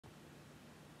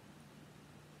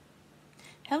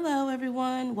Hello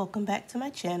everyone, welcome back to my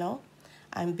channel.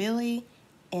 I'm Billy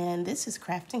and this is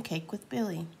Craft and Cake with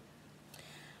Billy.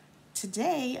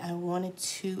 Today I wanted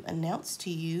to announce to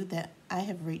you that I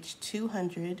have reached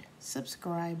 200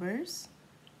 subscribers.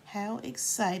 How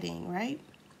exciting, right?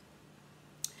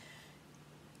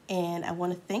 And I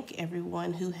want to thank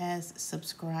everyone who has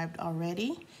subscribed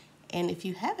already. And if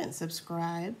you haven't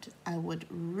subscribed, I would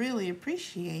really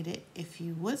appreciate it if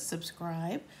you would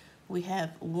subscribe. We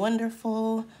have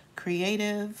wonderful,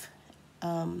 creative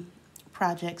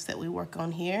projects that we work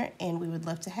on here, and we would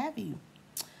love to have you.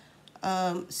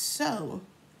 So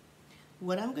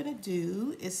what I'm going to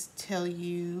do is tell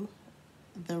you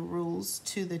the rules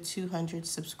to the 200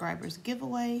 subscribers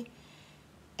giveaway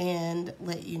and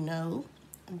let you know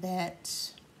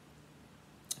that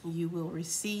you will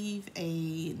receive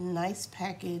a nice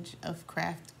package of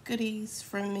craft goodies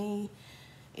from me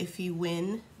if you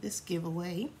win this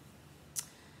giveaway.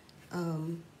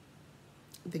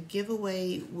 The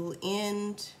giveaway will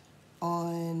end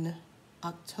on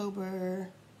October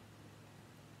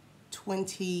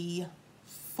 24th.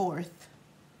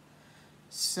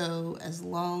 So as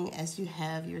long as you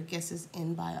have your guesses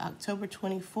in by October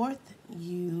 24th,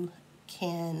 you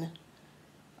can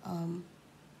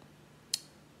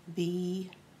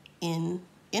be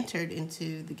entered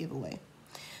into the giveaway.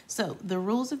 So the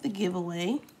rules of the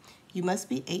giveaway: you must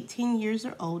be 18 years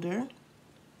or older.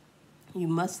 You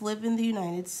must live in the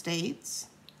United States.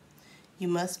 You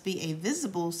must be a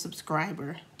visible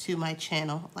subscriber to my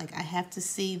channel. Like, I have to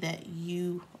see that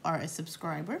you are a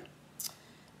subscriber.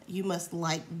 You must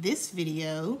like this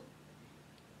video.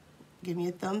 Give me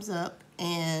a thumbs up.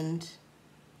 And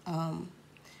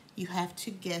you have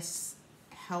to guess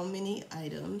how many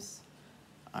items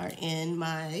are in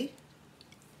my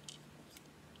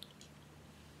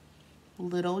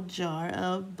little jar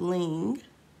of bling.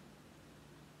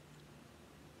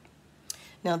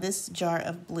 Now this jar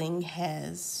of bling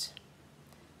has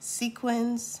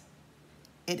sequins,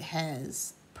 it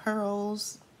has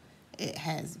pearls, it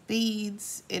has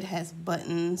beads, it has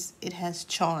buttons, it has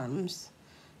charms.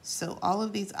 So all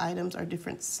of these items are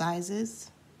different sizes.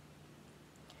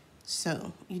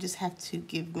 So you just have to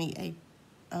give me a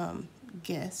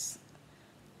guess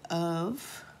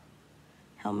of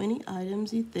how many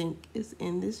items you think is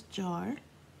in this jar.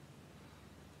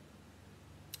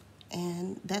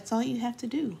 And that's all you have to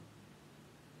do.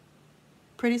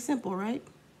 Pretty simple, right?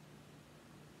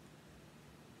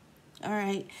 All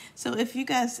right, so if you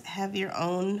guys have your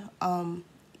own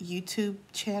YouTube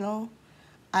channel,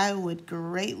 I would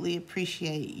greatly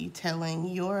appreciate you telling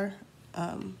your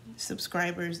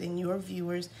subscribers and your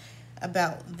viewers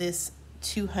about this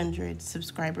 200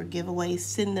 subscriber giveaway.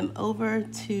 Send them over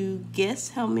to guess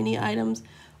how many items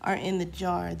are in the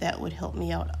jar. That would help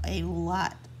me out a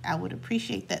lot. I would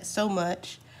appreciate that so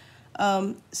much.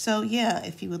 So yeah,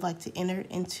 if you would like to enter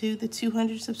into the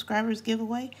 200 subscribers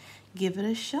giveaway, give it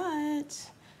a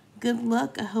shot. Good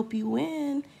luck. I hope you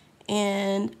win.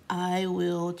 And I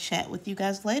will chat with you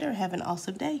guys later. Have an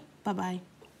awesome day. Bye-bye.